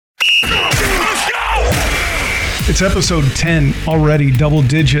It's episode 10 already, double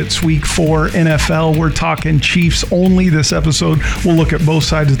digits, week 4 NFL. We're talking Chiefs only. This episode, we'll look at both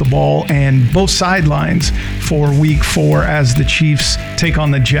sides of the ball and both sidelines for week 4 as the Chiefs take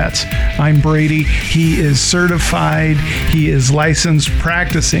on the Jets. I'm Brady. He is certified. He is licensed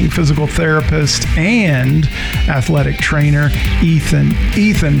practicing physical therapist and athletic trainer, Ethan.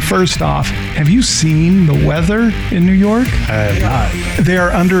 Ethan, first off, have you seen the weather in New York? I have not. They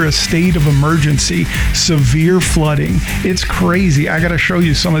are under a state of emergency, severe flooding. It's crazy. I got to show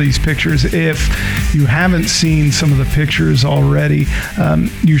you some of these pictures. If you haven't seen some of the pictures already,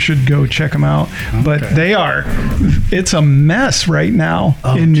 you should go check them out. Okay. But it's a mess right now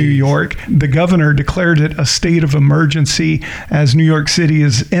in New York. The governor declared it a state of emergency as New York City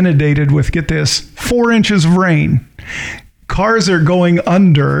is inundated with, get this, 4 inches of rain. Cars are going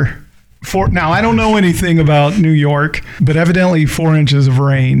under. Now, I don't know anything about New York, but evidently 4 inches of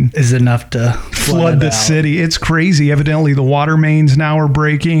rain is enough to flood the city. It's crazy. Evidently, the water mains now are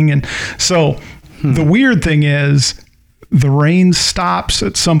breaking. And so the weird thing is the rain stops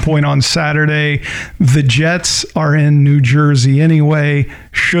at some point on Saturday. The Jets are in New Jersey anyway.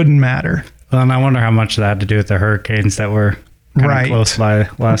 Shouldn't matter. Well, and I wonder how much that had to do with the hurricanes that were kind of close by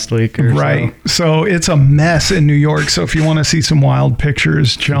last week or so it's a mess in New York. So if you want to see some wild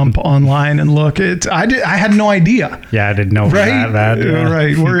pictures, jump online and look. I had no idea. Yeah, I didn't know that bad. Yeah.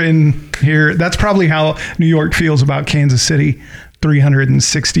 Right. We're in here. That's probably how New York feels about Kansas City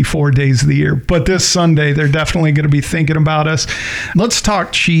 364 days of the year. But this Sunday, they're definitely going to be thinking about us. Let's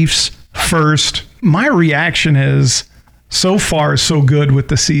talk Chiefs first. My reaction is so far so good with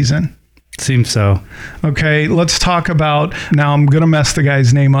the season. Seems so. Okay, let's talk about, now I'm going to mess the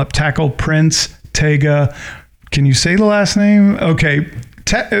guy's name up, tackle Prince Tega. Can you say the last name? Okay,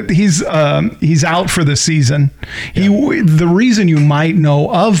 he's out for the season. Yeah. The reason you might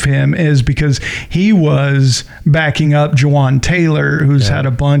know of him is because he was backing up Jawan Taylor, who's had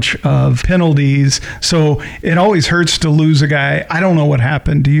a bunch of penalties. So it always hurts to lose a guy. I don't know what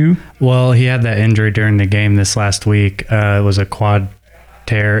happened. Do you? Well, he had that injury during the game this last week. It was a quad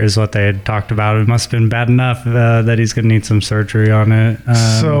tear is what they had talked about. It must have been bad enough that he's going to need some surgery on it.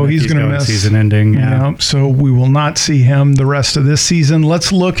 So he's going to miss season ending. Yeah. So we will not see him the rest of this season.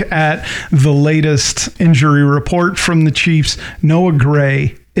 Let's look at the latest injury report from the Chiefs. Noah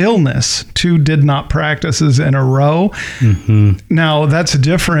Gray, illness, 2 did not practices in a row. Mm-hmm. Now that's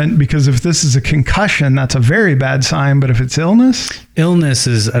different because if this is a concussion, that's a very bad sign. But if it's illness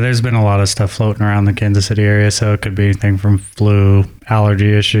is, there's been a lot of stuff floating around the Kansas City area. So it could be anything from flu,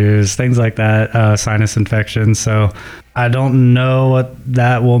 allergy issues, things like that, sinus infections. So I don't know what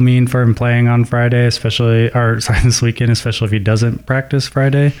that will mean for him playing on Friday, this weekend, especially if he doesn't practice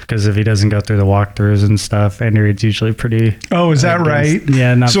Friday. Because if he doesn't go through the walkthroughs and stuff, Andy Reid's usually pretty... Oh, is that right?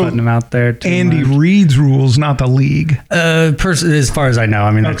 Yeah, not putting him out there too Andy much. Reid's rules, not the league. As far as I know.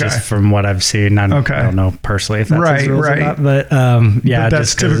 I mean, that's just from what I've seen. I don't know personally if that's his rules or not. But but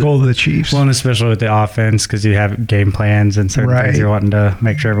that's typical of the Chiefs. Well, and especially with the offense, because you have game plans and certain things you're wanting to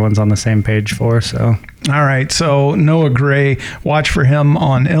make sure everyone's on the same page for. So... All right, so Noah Gray, watch for him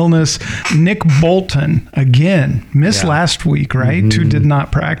on illness. Nick Bolton, again, missed last week, right? Mm-hmm. 2 did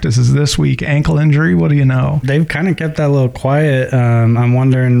not practice this week. Ankle injury, what do you know? They've kind of kept that a little quiet. I'm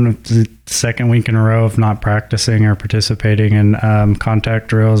wondering if the second week in a row of not practicing or participating in contact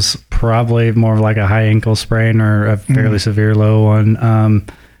drills, probably more like a high ankle sprain or a fairly severe low one.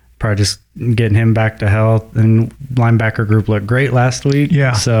 Probably just getting him back to health. And linebacker group looked great last week.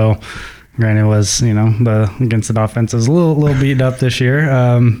 Yeah. So... Granted, it was, against an offense is a little beat up this year,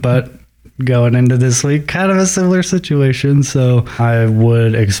 but going into this week, kind of a similar situation. So I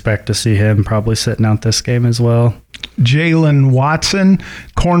would expect to see him probably sitting out this game as well. Jalen Watson,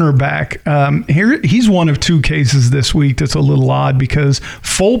 cornerback. He's one of 2 cases this week that's a little odd because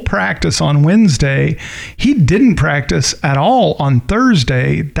full practice on Wednesday. He didn't practice at all on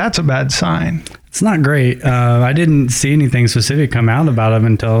Thursday. That's a bad sign. It's not great. I didn't see anything specific come out about him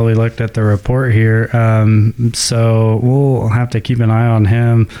until we looked at the report here. So we'll have to keep an eye on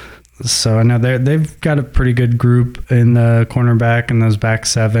him. So I know they've got a pretty good group in the cornerback and those back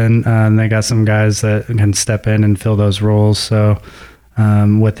 7. And they got some guys that can step in and fill those roles. So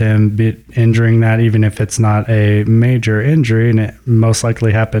with him injuring that, even if it's not a major injury, and it most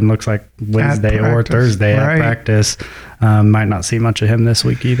likely happened, looks like Wednesday or Thursday at practice, might not see much of him this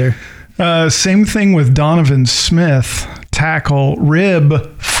week either. Same thing with Donovan Smith, tackle,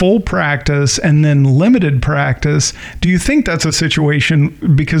 rib, full practice, and then limited practice. Do you think that's a situation,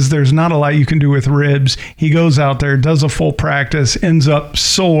 because there's not a lot you can do with ribs? He goes out there, does a full practice, ends up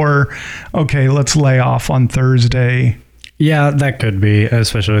sore. Okay, let's lay off on Thursday. Yeah, that could be,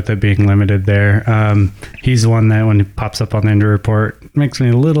 especially with it being limited there. He's one that when he pops up on the injury report makes me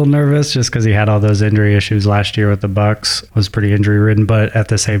a little nervous just because he had all those injury issues last year with the Bucks, was pretty injury ridden, but at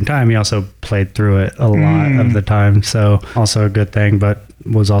the same time, he also played through it a lot of the time. So also a good thing, but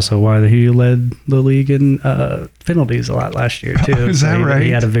was also why he led the league in penalties a lot last year too. Is that right? He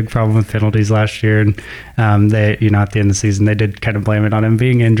had a big problem with penalties last year, and they, at the end of the season, they did kind of blame it on him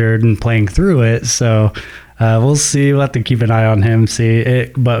being injured and playing through it. So we'll see. We'll have to keep an eye on him. See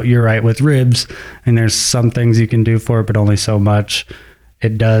it, but you're right with ribs, and there's some things you can do for it, but only so much.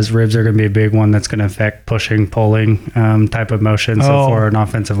 It does. Ribs are going to be a big one that's going to affect pushing, pulling type of motion. So for an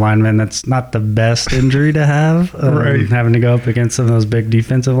offensive lineman, that's not the best injury to have, right. Having to go up against some of those big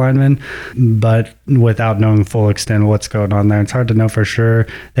defensive linemen. But without knowing full extent of what's going on there, it's hard to know for sure.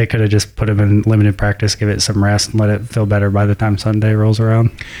 They could have just put him in limited practice, give it some rest, and let it feel better by the time Sunday rolls around.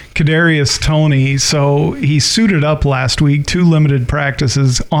 Kadarius Toney, so he suited up last week, 2 limited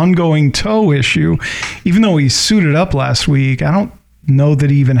practices, ongoing toe issue. Even though he suited up last week, I don't know that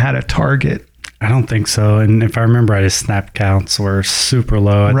he even had a target. I don't think so. And if I remember right, his snap counts were super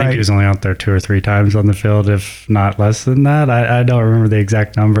low. I think he was only out there 2 or 3 times on the field, if not less than that. I don't remember the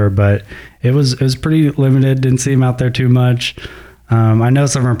exact number, but it was pretty limited. Didn't see him out there too much. I know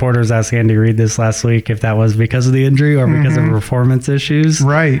some reporters asked Andy Reid this last week if that was because of the injury or because of performance issues.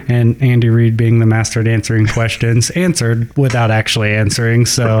 Right. And Andy Reid, being the master at answering questions, answered without actually answering.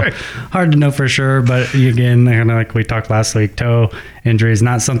 So hard to know for sure. But again, like we talked last week, toe injury is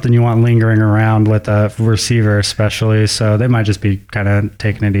not something you want lingering around with a receiver especially. So they might just be kind of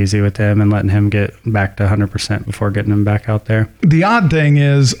taking it easy with him and letting him get back to 100% before getting him back out there. The odd thing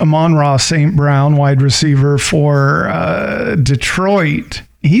is Amon-Ra St. Brown, wide receiver for Detroit,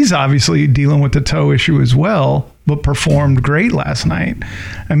 he's obviously dealing with the toe issue as well, but performed great last night.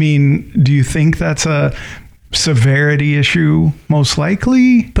 I mean, do you think that's a severity issue? Most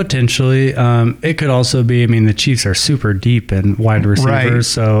likely, potentially. It could also be, the Chiefs are super deep in wide receivers,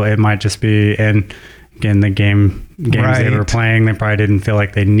 so it might just be, and again, the games they were playing, they probably didn't feel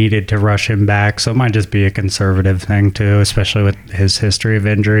like they needed to rush him back, so it might just be a conservative thing too, especially with his history of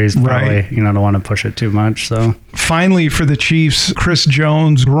injuries. Probably don't want to push it too much. So finally, for the Chiefs, Chris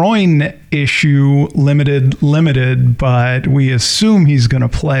Jones, groin issue, limited, but we assume he's going to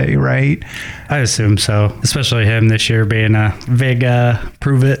play, right? I assume so, especially him this year being a big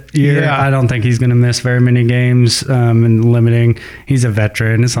prove it year. I don't think he's going to miss very many games, and limiting. He's a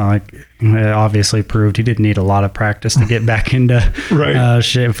veteran. It's not like obviously proved he didn't need a lot of practice to get back into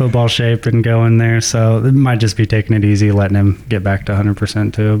football shape and go in there. So it might just be taking it easy, letting him get back to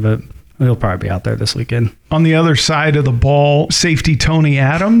 100% too, but he'll probably be out there this weekend. On the other side of the ball, safety Tony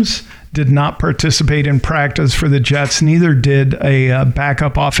Adams did not participate in practice for the Jets. Neither did a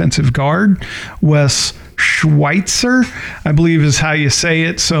backup offensive guard, Wes Schweitzer, I believe is how you say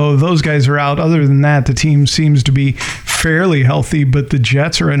it. So those guys are out. Other than that, the team seems to be fairly healthy, but the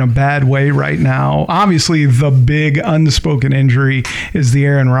Jets are in a bad way right now. Obviously, the big unspoken injury is the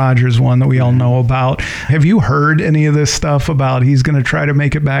Aaron Rodgers one that we all know about. Have you heard any of this stuff about he's going to try to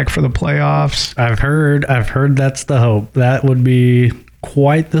make it back for the playoffs? I've heard that's the hope. That would be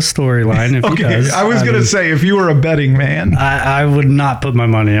quite the storyline if he does. I was going to say, if you were a betting man, I would not put my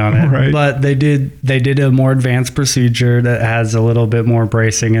money on it. Right. But they did a more advanced procedure that has a little bit more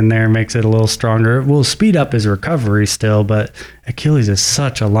bracing in there, makes it a little stronger. It will speed up his recovery still, but Achilles is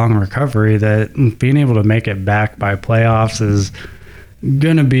such a long recovery that being able to make it back by playoffs is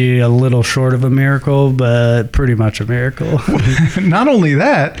gonna be a little short of a miracle, but pretty much a miracle. Not only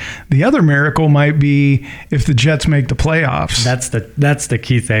that, the other miracle might be if the Jets make the playoffs. That's the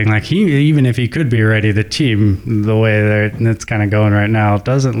key thing. Like even if he could be ready, the team, the way it's kind of going right now,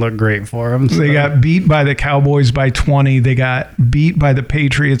 doesn't look great for him. So. They got beat by the Cowboys by 20. They got beat by the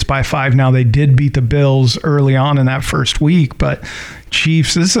Patriots by 5. Now they did beat the Bills early on in that first week, but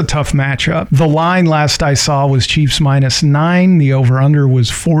Chiefs, this is a tough matchup. The line last I saw was Chiefs -9. The over-under was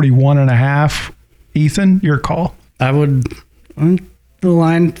 41.5. Ethan, your call? The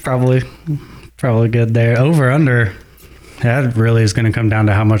line probably good there. Over-under, that really is going to come down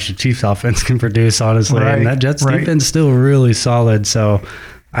to how much the Chiefs offense can produce, honestly. And that Jets defense is still really solid, so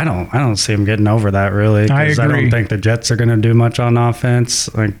I don't see them getting over that, really. Because I don't think the Jets are going to do much on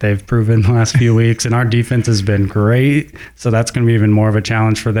offense like they've proven the last few weeks. And our defense has been great, so that's going to be even more of a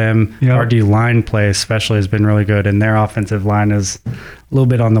challenge for them. Yep. Our D-line play especially has been really good, and their offensive line is a little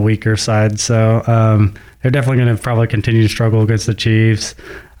bit on the weaker side. So they're definitely going to probably continue to struggle against the Chiefs.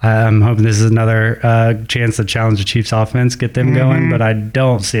 I'm hoping this is another chance to challenge the Chiefs offense, get them going, but I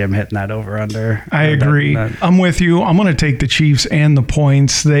don't see them hitting that over-under. I agree. I'm with you. I'm going to take the Chiefs and the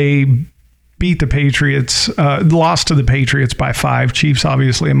points. They beat the Patriots, lost to the Patriots by 5. Chiefs,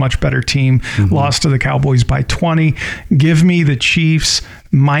 obviously a much better team, lost to the Cowboys by 20. Give me the Chiefs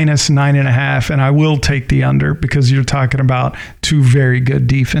minus 9.5, and I will take the under because you're talking about two very good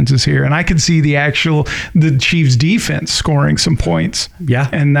defenses here, and I could see the Chiefs defense scoring some points. Yeah,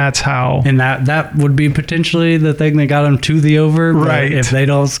 and that's how. And that would be potentially the thing that got them to the over. Right. If they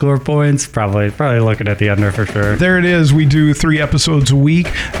don't score points, probably looking at the under for sure. There it is. We do 3 episodes a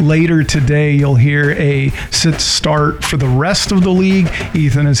week. Later today, you'll hear a sit-start for the rest of the league.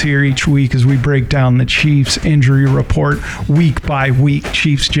 Ethan is here each week as we break down the Chiefs injury report week by week.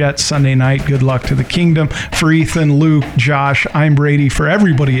 Chiefs Jets Sunday night. Good luck to the Kingdom. For Ethan, Luke, Josh, I'm Brady. For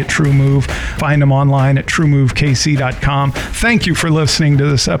everybody at True Move, find them online at truemovekc.com. Thank you for listening to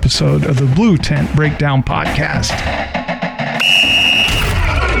this episode of the Blue Tent Breakdown Podcast.